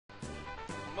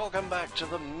Welcome back to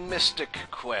the Mystic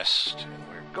Quest. And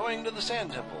we're going to the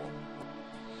Sand Temple.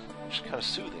 Which is kind of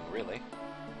soothing, really.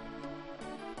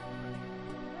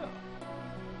 Oh.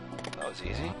 That was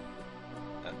easy.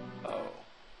 Oh.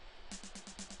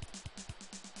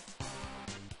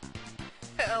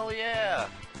 Hell yeah!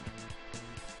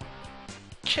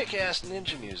 Kick-ass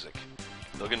ninja music.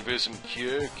 Looking for some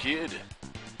cure, kid?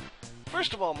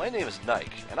 First of all, my name is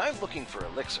Nike, and I'm looking for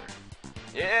elixir.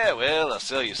 Yeah, well, I'll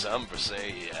sell you some for,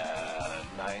 say,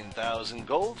 9,000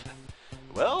 gold.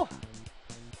 Well,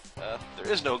 there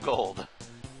is no gold.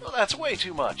 Well, that's way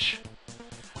too much.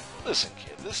 Listen,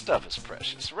 kid, this stuff is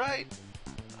precious, right?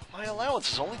 My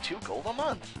allowance is only 2 gold a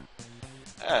month.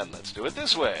 And let's do it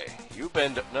this way.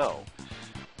 No.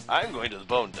 I'm going to the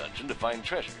Bone Dungeon to find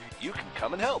treasure. You can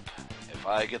come and help. If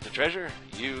I get the treasure,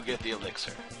 you get the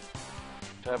elixir.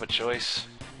 Do I have a choice?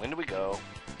 When do we go?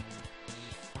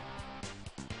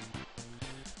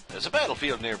 There's a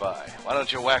battlefield nearby. Why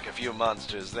don't you whack a few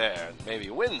monsters there and maybe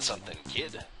win something,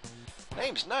 kid?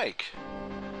 Name's Nike.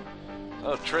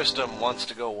 Oh, Tristam wants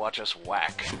to go watch us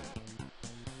whack.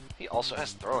 He also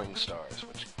has throwing stars,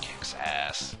 which kicks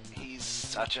ass. He's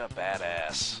such a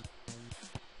badass.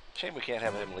 Shame we can't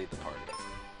have him lead the party.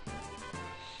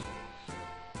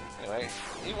 Anyway,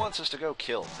 he wants us to go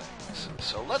kill things,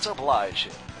 so let's oblige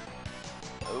him.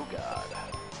 Oh god.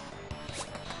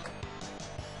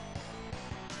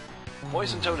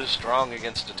 Poison Toad is strong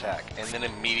against attack, and then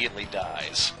immediately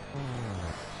dies.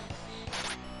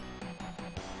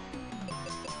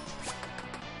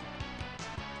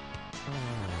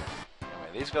 Anyway,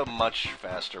 these go much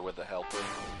faster with the helper.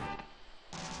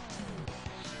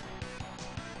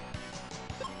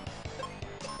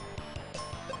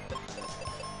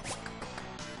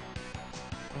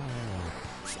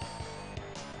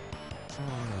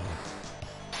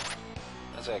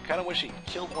 I kind of wish he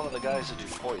killed one of the guys that do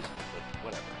poison, but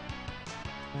whatever.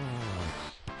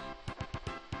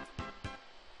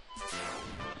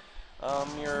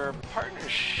 Your partner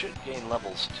should gain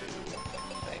levels too,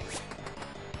 I think.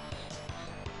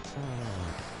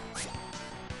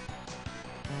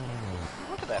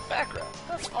 Look at that background.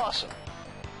 That's awesome.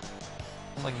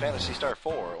 It's like Phantasy Star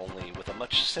 4, only with a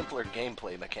much simpler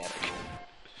gameplay mechanic.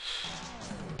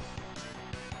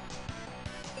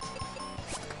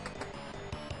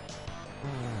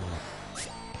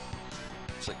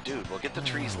 It's like, dude, we'll get the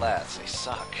trees last. They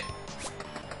suck.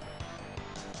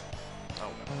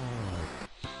 Oh, no.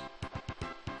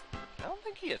 I don't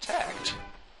think he attacked.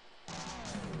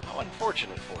 How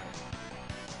unfortunate for him.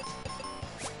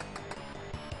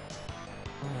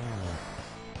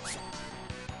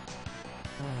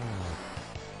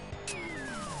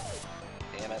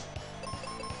 Damn it.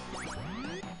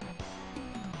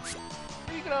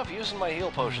 Where you get off using my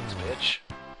heal potions, bitch?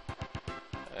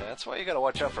 That's why you gotta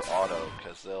watch out for auto,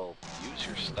 because they'll use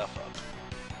your stuff up.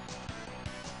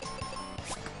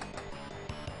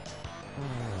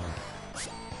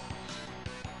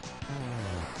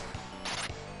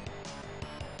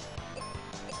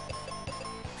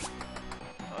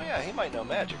 Oh yeah, he might know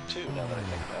magic too, now that I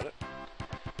think about it.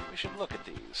 We should look at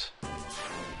these.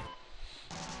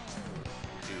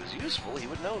 If he was useful, he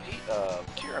would know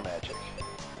cure magic.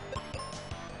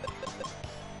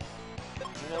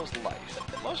 He knows life.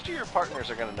 Most of your partners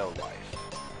are going to know life.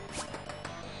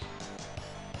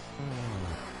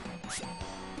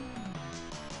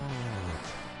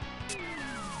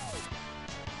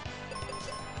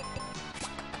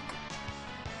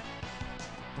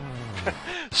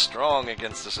 Strong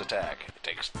against this attack. It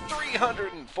takes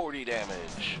 340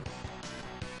 damage.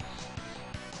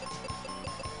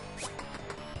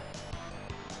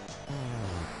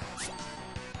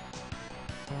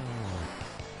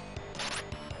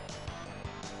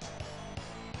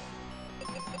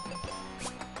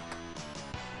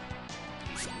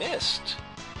 Missed.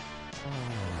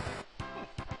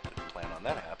 Didn't plan on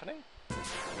that happening.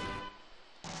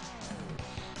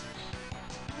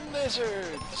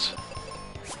 Lizards.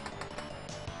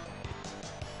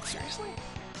 Seriously?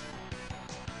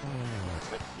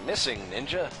 Quit missing,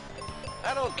 ninja.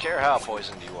 I don't care how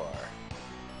poisoned you are.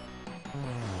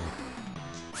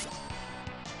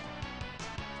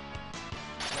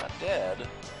 He's not dead.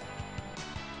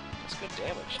 That's good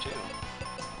damage too.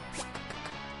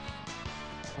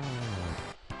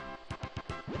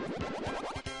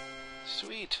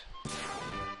 Sweet.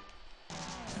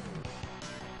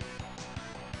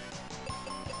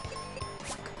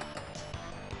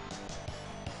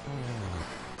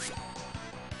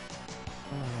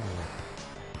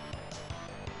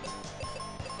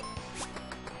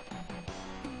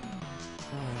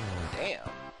 Damn.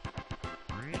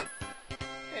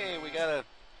 Hey, we got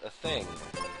a thing.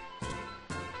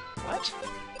 that.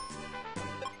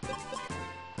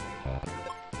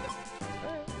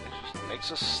 It just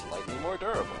makes us slightly more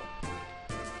durable.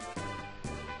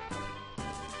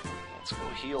 Let's go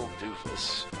heal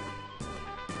Doofus.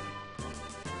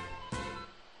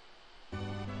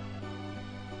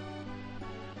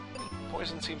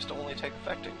 Poison seems to only take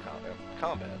effect in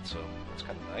combat, so that's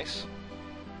kind of nice.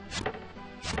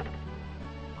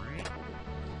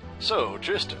 So,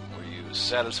 Tristam, were you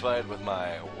satisfied with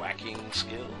my whacking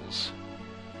skills?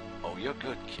 Oh, you're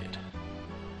good, kid.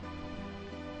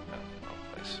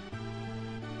 Oh, nice.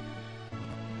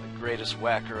 The greatest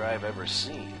whacker I've ever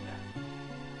seen.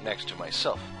 Next to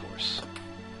myself, of course.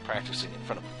 Practicing in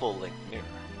front of a full-length mirror.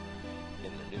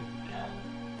 In the nude.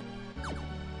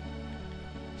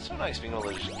 So nice being able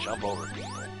to just jump over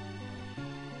people.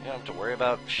 You don't have to worry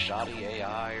about shoddy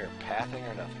AI or pathing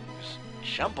or nothing. Just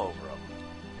jump over them.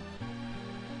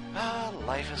 Ah,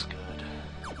 life is good.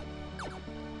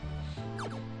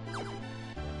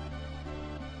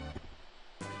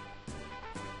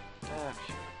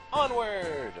 Okay.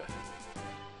 Onward!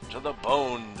 To the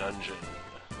Bone Dungeon.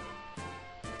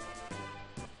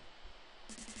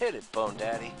 Hit it, Bone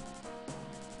Daddy.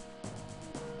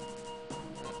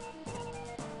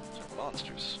 Those are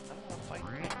monsters. I don't want to fight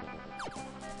them.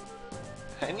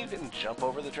 And you can jump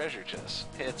over the treasure chests.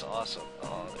 It's awesome.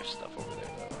 Oh, there's stuff over there,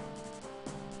 though.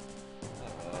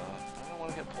 I don't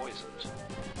want to get poisoned.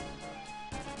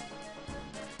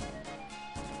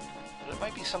 But it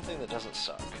might be something that doesn't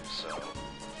suck, so...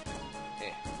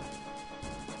 eh.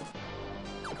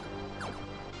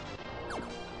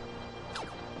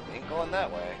 Ain't going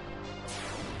that way.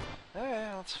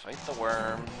 Alright, let's fight the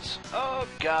worms. Oh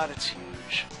god, it's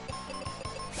huge.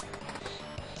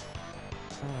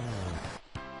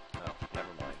 Oh,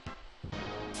 never mind.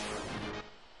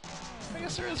 I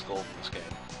guess there is gold in this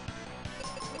game.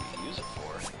 What do you use it for?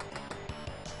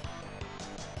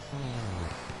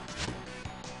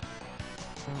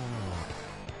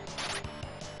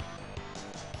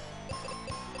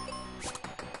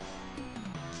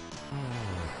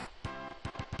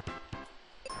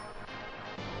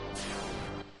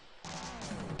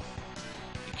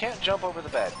 You can't jump over the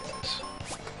bad guys.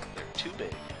 They're too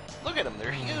big. Look at them,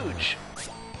 they're huge!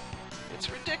 It's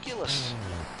ridiculous!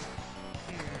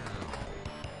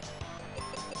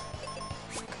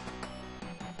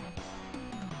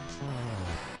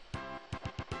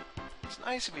 It's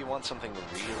nice if you want something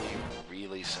really,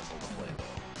 really simple to play,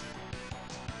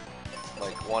 though.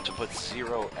 Like, want to put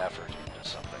zero effort into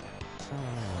something.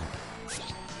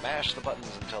 Just mash the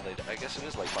buttons until they die. I guess it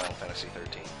is like Final Fantasy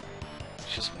 13.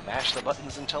 Just mash the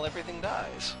buttons until everything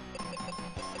dies.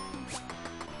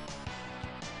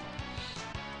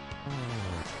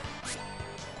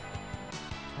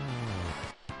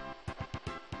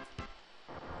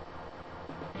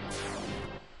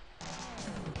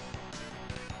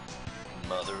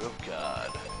 Mother of God.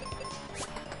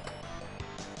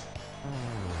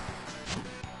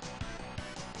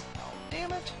 Oh,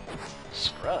 damn it.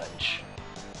 Scrunch.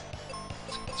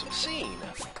 It's obscene.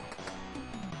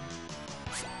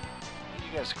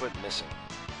 You guys quit missing.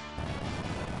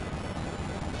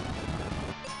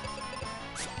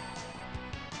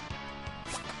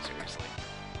 Seriously.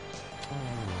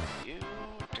 You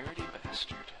dirty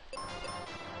bastard.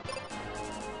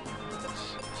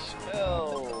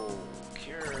 Spell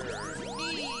cure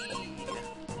me.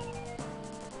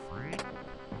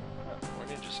 More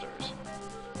ninja stars.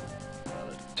 Not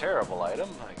a terrible item,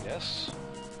 I guess.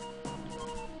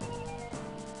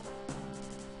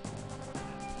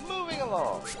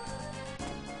 Along.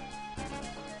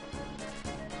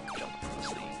 Jump across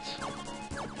these.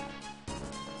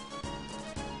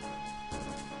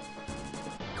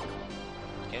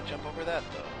 Can't jump over that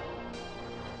though.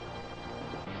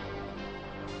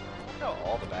 Look how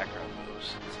all the background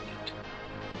moves. It's neat.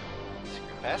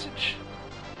 Secret passage?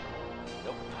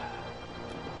 Nope.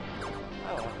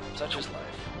 Oh, such is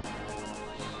life.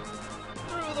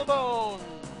 Through the bones!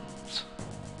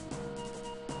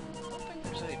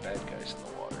 Bad guys in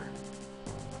the water.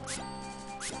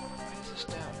 What is this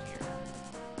down here?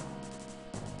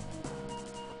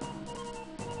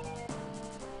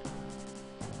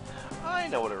 I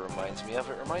know what it reminds me of.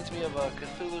 It reminds me of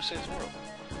Cthulhu Saves the World.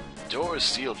 Doors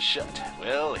sealed shut.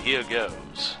 Well, here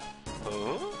goes.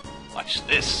 Huh? Watch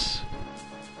this.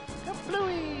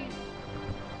 Kablooey!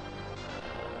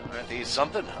 Aren't these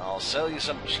something? I'll sell you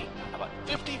some cheap. How about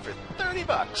 50 for 30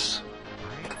 bucks?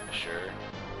 Sure.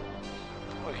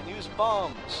 Oh, we can use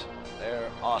bombs.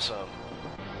 They're awesome.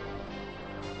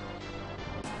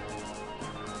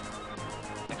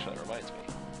 Actually, that reminds me.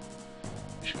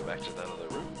 We should go back to that other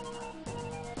room.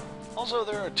 Also,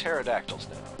 there are pterodactyls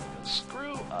now,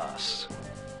 Screw us.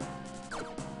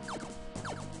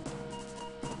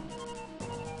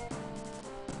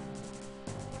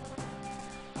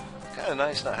 Kinda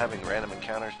nice not having random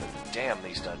encounters, but damn,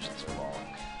 these dungeons are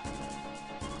long.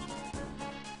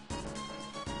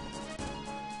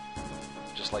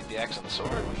 Just like the axe and the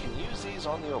sword, we can use these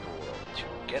on the overworld to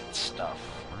get stuff.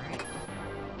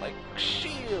 Like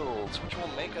shields, which will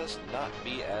make us not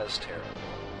be as terrible.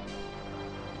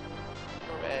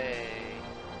 Hooray!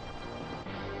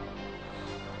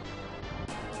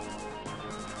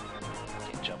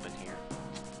 Can't jump in here.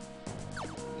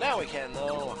 Now we can,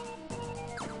 though!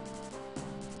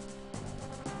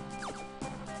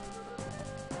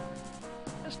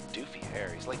 That's doofy hair.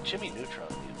 He's like Jimmy Neutron,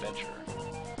 the adventurer.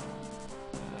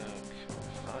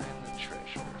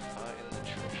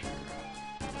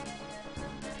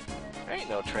 There ain't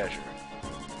no treasure.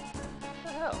 What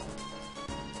the hell?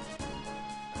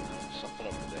 Something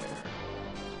over there.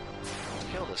 Let's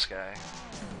kill this guy.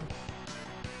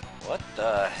 What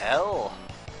the hell?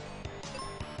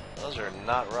 Those are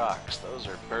not rocks. Those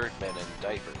are birdmen in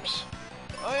diapers.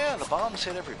 Oh yeah, the bombs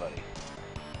hit everybody.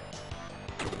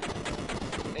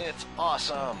 It's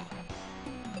awesome.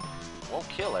 Won't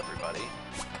kill everybody.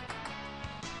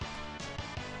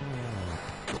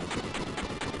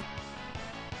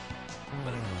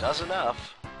 But it does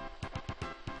enough.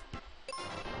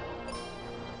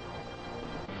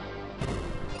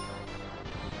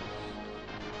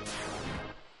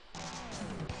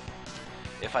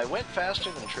 If I went faster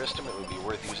than Tristam, it would be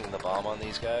worth using the bomb on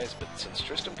these guys, but since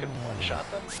Tristam can one-shot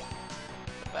them,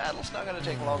 the battle's not going to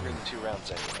take longer than 2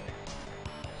 rounds anyway.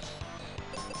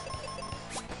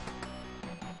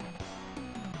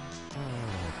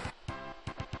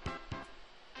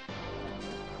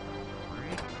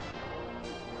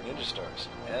 Ninja stars.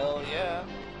 Hell yeah.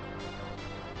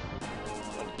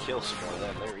 I'm gonna kill some more of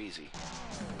them, they're easy.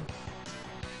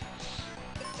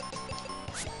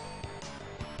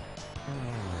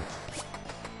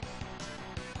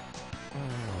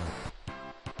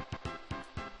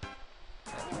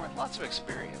 That'd be worth lots of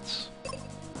experience.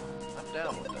 I'm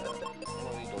down with that. What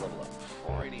do I need to level up?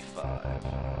 485.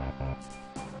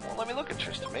 Well, let me look at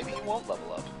Tristam. Maybe he won't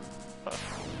level up. Huh.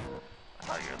 I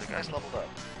thought your other guys leveled up.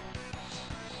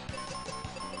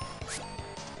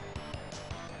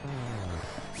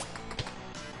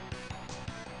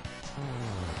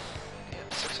 Yeah,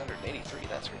 683,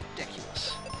 that's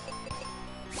ridiculous.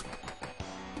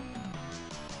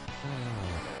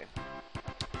 Okay.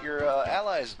 Your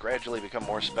allies gradually become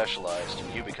more specialized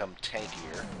and you become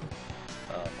tankier.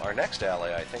 Our next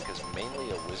ally, I think, is mainly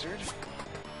a wizard.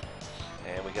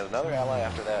 And we get another ally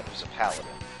after that who's a paladin,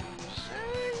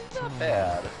 who's not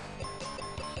bad.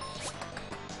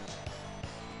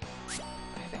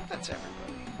 I think that's everybody.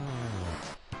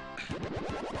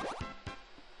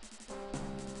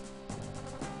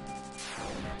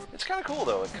 It's kind of cool,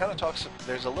 though. It kind of talks.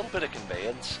 There's a little bit of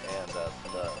conveyance and the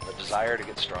desire to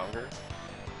get stronger,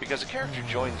 because a character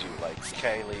joins you, like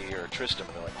Kaylee or Tristam,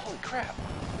 and they're like, "Holy crap,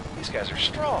 these guys are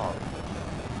strong!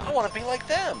 I want to be like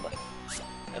them!"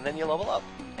 And then you level up,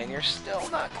 and you're still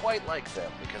not quite like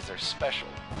them because they're special.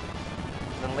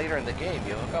 And then later in the game,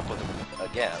 you hook up with them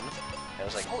again, and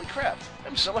it's like, "Holy crap,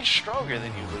 I'm so much stronger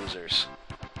than you losers!"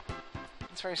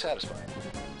 It's very satisfying.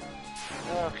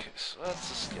 Okay, so that's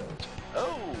the skeleton.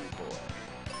 Oh boy.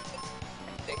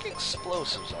 I think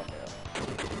explosives on them.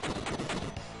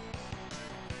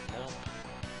 Nope.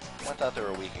 I thought they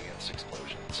were weak against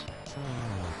explosions.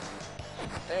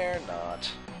 They're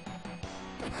not.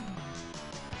 Go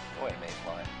away,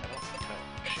 Mayfly. No,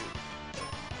 shoot.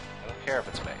 I don't care if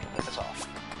it's May. It's off.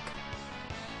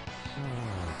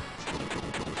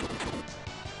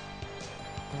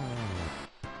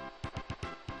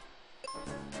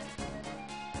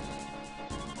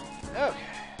 Okay,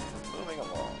 moving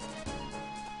along.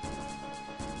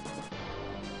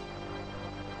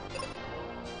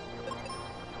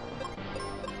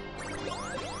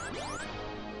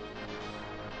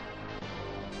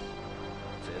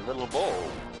 It's a little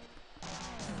bull.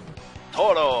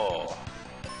 Toro!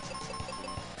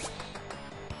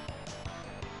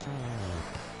 I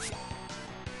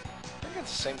think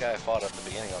it's the same guy I fought at the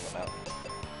beginning on the mountain.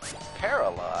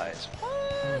 Paralyzed?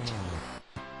 What?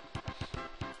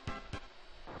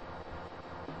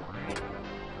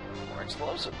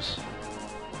 Explosives.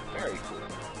 Very cool.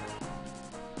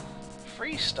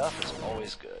 Free stuff is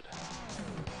always good.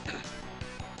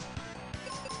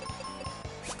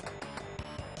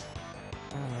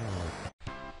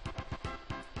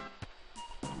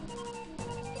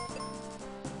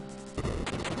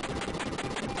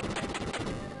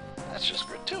 That's just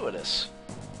gratuitous.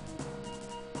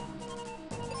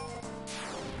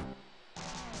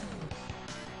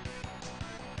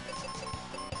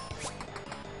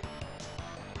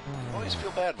 always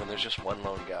feel bad when there's just one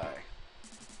lone guy.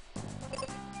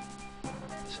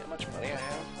 See how much money I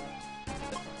have?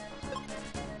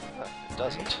 Huh, it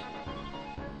doesn't.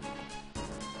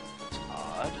 It's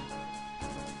odd.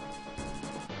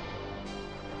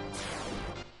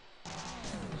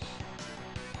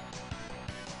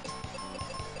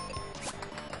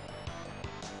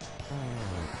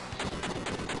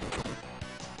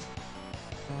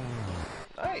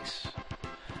 Nice.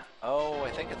 Oh, I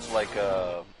think it's like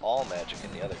all magic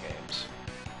in the other games.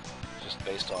 Just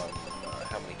based on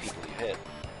how many people you hit.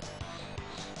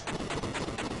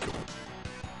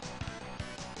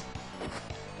 I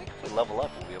think if we level up,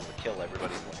 we'll be able to kill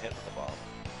everybody in one hit with a bomb.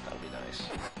 That'll be nice.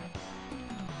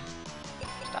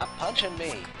 Stop punching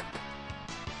me!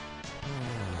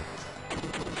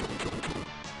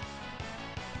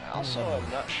 Also, I'm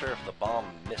not sure if the bomb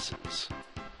misses.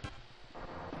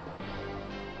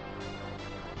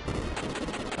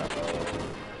 Uh-oh,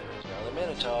 there's another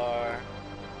Minotaur.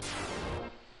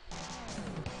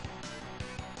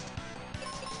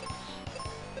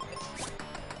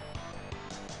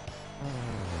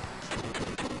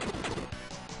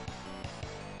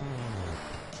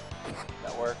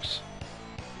 That works.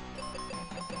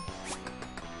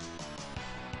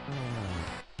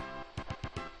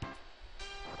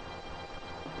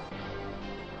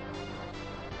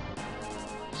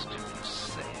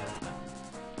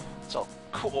 It's all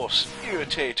coarse and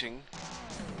irritating.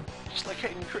 Just like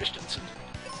Hayden Christensen.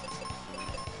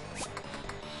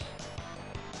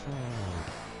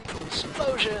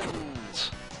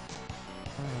 Explosions!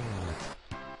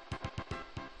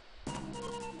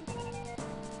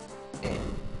 Eh.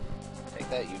 Take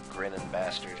that, you grinning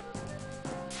bastard.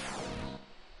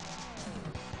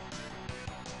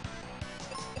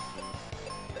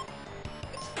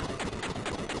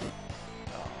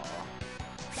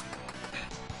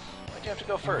 You have to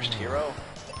go first, hero.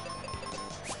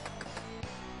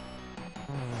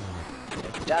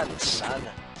 You're done, son.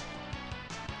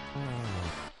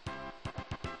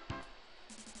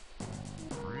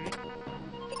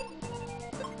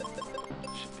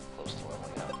 Should be close to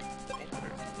leveling up.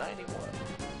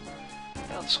 891.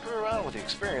 Now let's screw around with the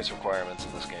experience requirements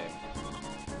in this game.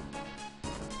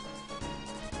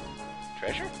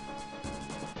 Treasure?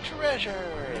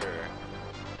 Treasure!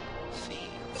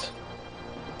 Seeds.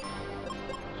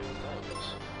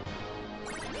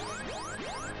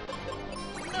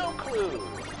 No clue.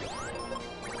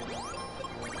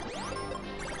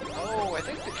 Oh, I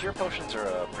think the cure potions are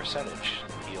a percentage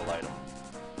heal item.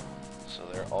 So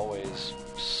they're always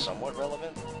somewhat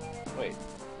relevant. Wait,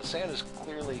 the sand is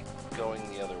clearly going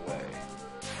the other way.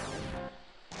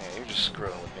 Yeah, you're just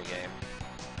screwing with me, game.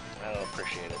 I don't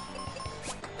appreciate it.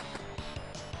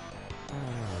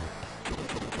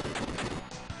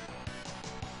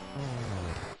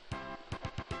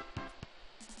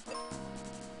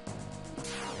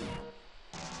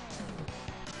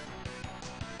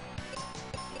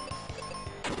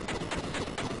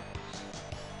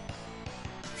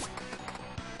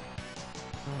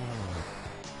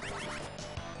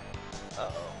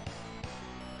 Uh-oh.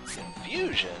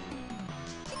 Confusion?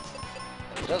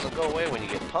 It doesn't go away when you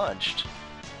get punched.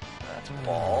 That's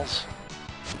balls.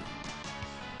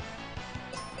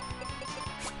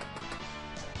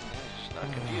 He's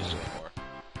not confused anymore.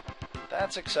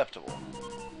 That's acceptable.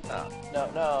 No,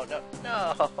 no, no, no,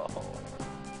 no!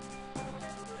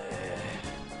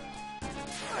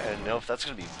 I don't know if that's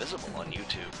going to be visible on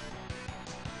YouTube.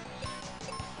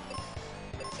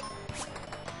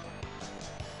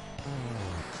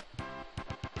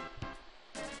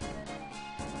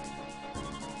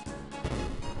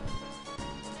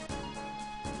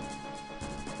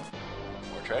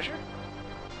 Treasure?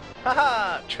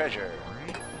 Haha! Treasure!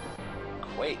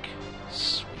 Quake.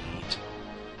 Sweet.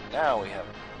 Now we have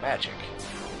magic.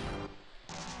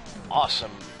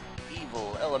 Awesome,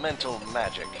 evil, elemental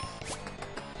magic.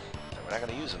 That we're not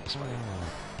going to use in this fight.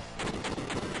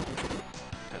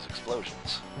 Because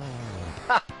explosions.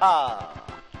 Ha ha!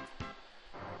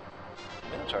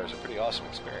 Minotaur is a pretty awesome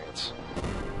experience.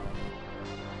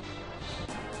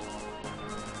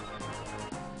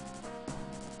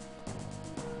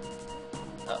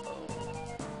 Uh-oh.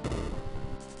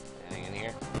 Anything in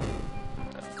here?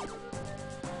 No.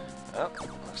 Well,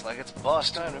 looks like it's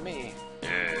boss time to me.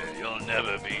 Yeah, you'll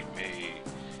never beat me.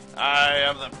 I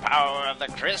have the power of the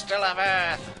Crystal of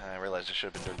Earth. I realized I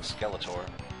should have been doing Skeletor.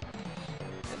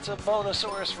 It's a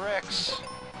Bonosaurus Rex.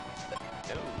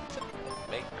 No.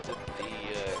 Make with the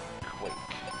Quake.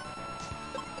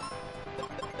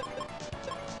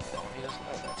 Oh, he doesn't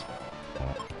know that spell.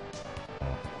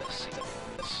 Let's see what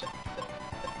it is.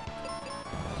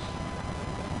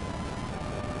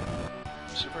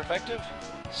 Super Super effective?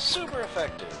 Super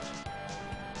effective!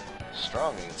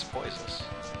 Strong against poisonous.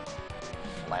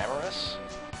 Flamorous?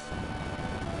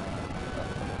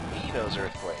 He knows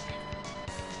Earthquake.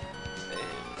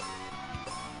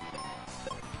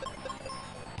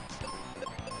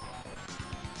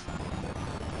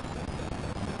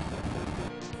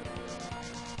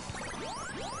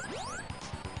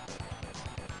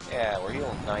 Yeah, we're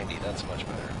healing 90, that's much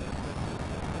better.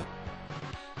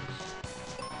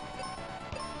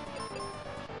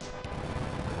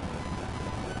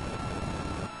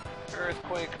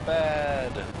 Earthquake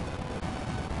bad!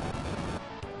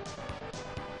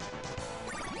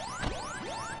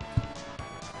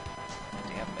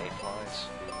 Damn mayflies.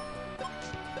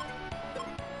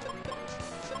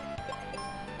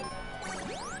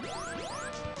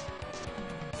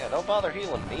 Yeah, don't bother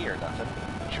healing me or nothing,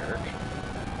 jerk.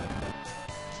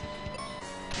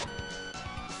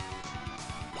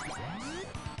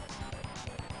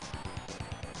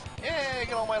 Yay,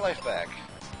 get all my life back.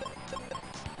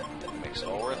 Makes it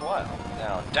all worthwhile.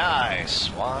 Now die,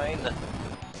 swine! Not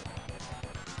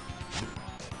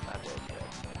dead yet.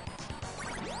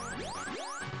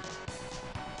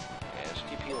 Yeah, just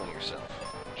keep healing yourself,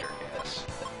 jerk ass.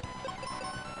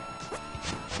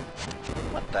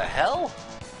 What the hell?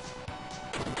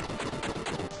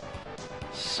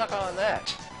 Suck on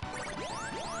that.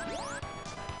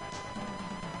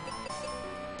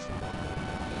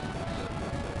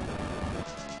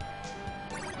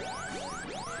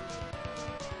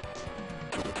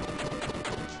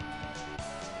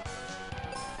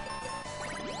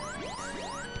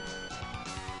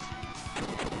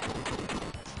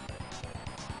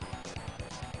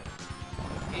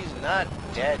 He's not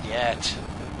dead yet.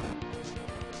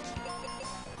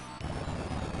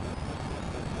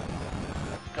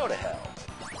 Go to hell.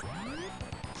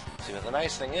 See, but the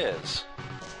nice thing is,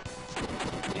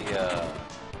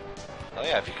 oh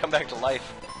yeah, if you come back to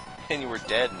life and you were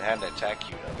dead and had an attack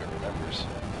unit, it remembers.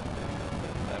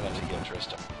 I meant to heal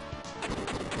Tristam.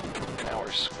 Now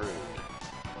we're screwed.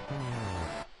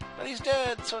 But he's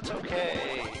dead, so it's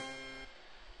okay.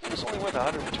 He was only worth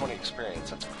 120 experience.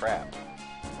 That's crap.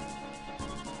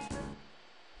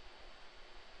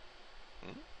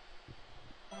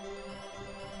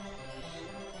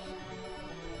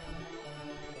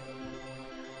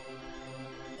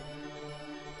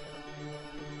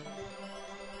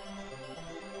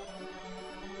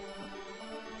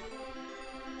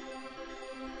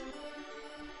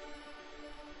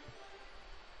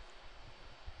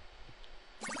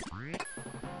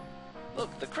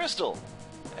 Look, the crystal!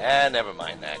 Ah, never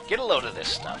mind that. Get a load of this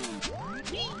stuff.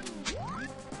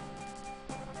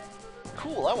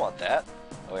 Cool, I want that.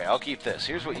 Okay, I'll keep this.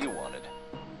 Here's what you wanted.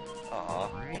 Aw.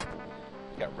 You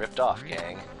got ripped off,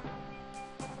 gang.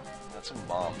 Got some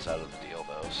bombs out of the deal,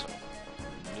 though, so...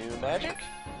 New magic?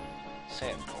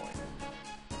 Sand coin.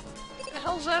 What the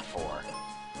hell's that for?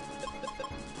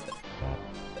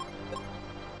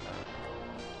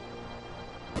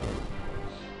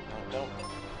 Don't.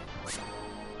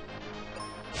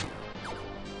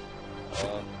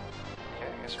 Okay,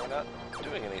 I guess we're not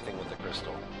doing anything with the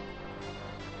crystal.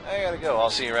 I gotta go. I'll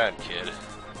see you around, kid.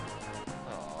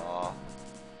 Aww.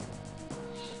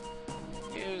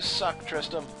 You suck,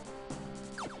 Tristam.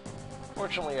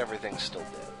 Fortunately, everything's still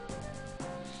dead.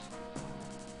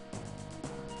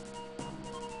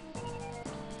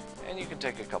 And you can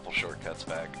take a couple shortcuts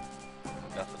back.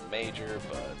 Nothing major,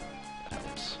 but it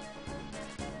helps.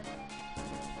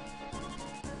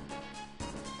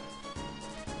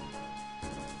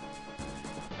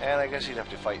 And I guess you'd have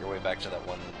to fight your way back to that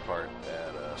one part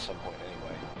at some point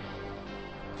anyway.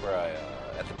 Where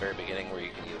at the very beginning, where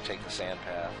you can either take the sand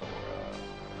path or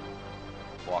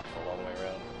walk the long way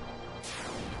around.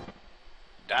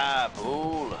 Die,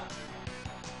 fool!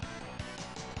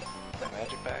 My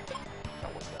magic back? I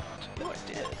would not. Ooh, I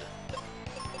did.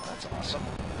 That's awesome.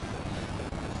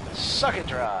 Suck it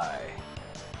dry!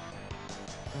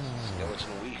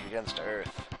 Skeleton weak against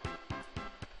Earth.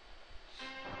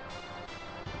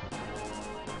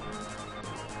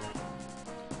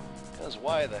 Because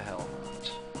why the hell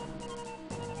not?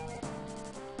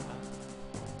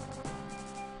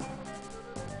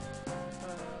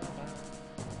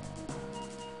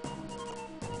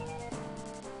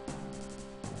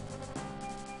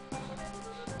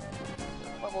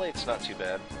 Level 8's not too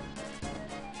bad.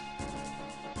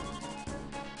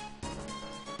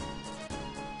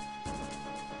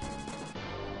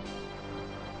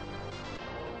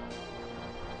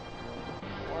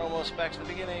 We're almost back to the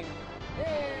beginning.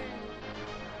 Yay!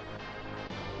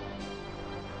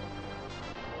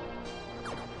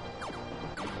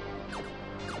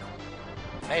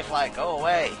 Mayfly, go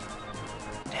away!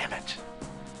 Damn it.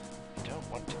 I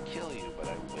don't want to kill you, but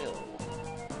I will.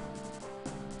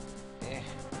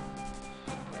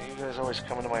 Why are you guys always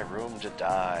coming to my room to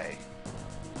die?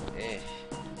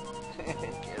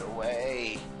 Get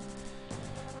away.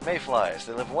 Mayflies,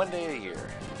 they live 1 day a year.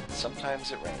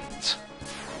 Sometimes it rains.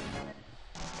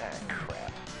 Ah,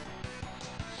 crap.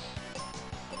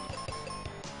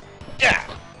 Yeah!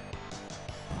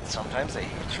 Sometimes they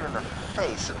hit you in the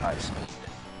face at high speed.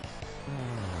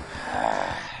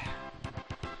 I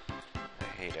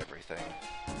hate everything.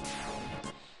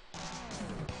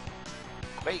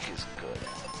 Quake is good.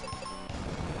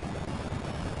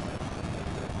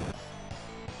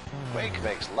 Quake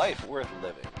makes life worth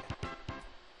living.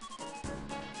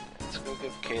 Let's go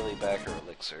give Kaylee back her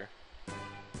elixir.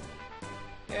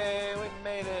 Yay, we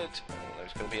made it! Oh,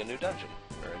 there's going to be a new dungeon,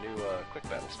 or a new quick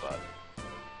battle spot.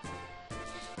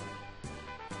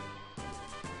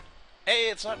 Hey,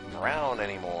 it's not brown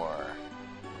anymore.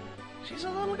 She's a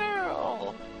little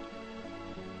girl.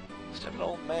 Instead of an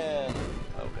old man.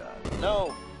 Oh god.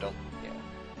 No! Don't, yeah.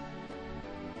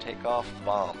 Take off the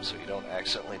bomb so you don't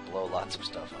accidentally blow lots of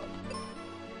stuff up.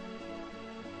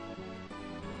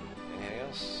 Anything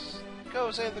else?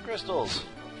 Go save the crystals!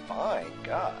 Fine,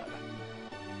 god.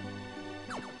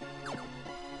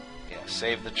 Yeah,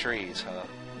 save the trees, huh?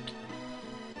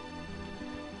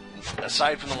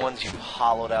 Aside from the ones you've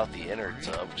hollowed out the innards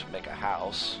of to make a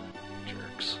house.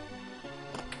 Jerks.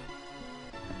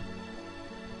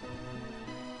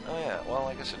 Oh yeah, well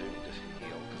I guess I do need to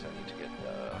heal, because I need to get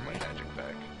my magic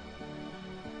back.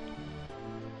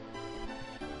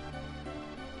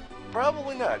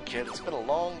 Probably not, kid. It's been a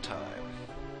long time.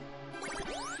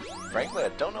 Frankly, I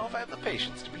don't know if I have the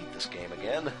patience to beat this game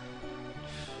again.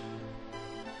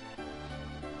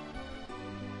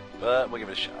 But we'll give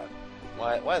it a shot.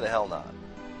 Why the hell not?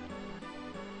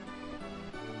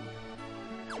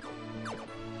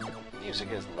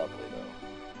 Music is lovely, though.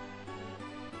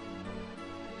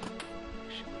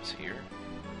 She lives here.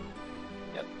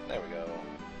 Yep, there we go.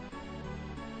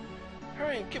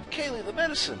 Hurry and give Kaylee the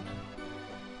medicine!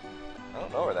 I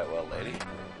don't know her that well, lady.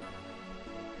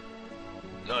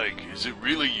 Nike, is it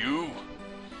really you?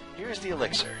 Here's the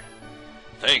elixir.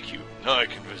 Thank you. Now I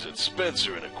can visit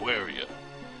Spencer in Aquaria.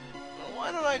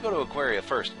 Why don't I go to Aquaria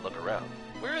first and look around?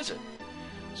 Where is it?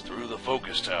 It's through the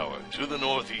focus tower, to the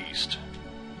northeast.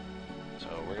 So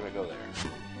we're gonna go there.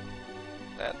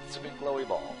 That's a big glowy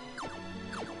ball.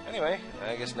 Anyway,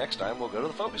 I guess next time we'll go to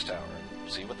the focus tower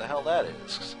and see what the hell that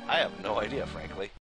is. 'Cause I have no idea, frankly.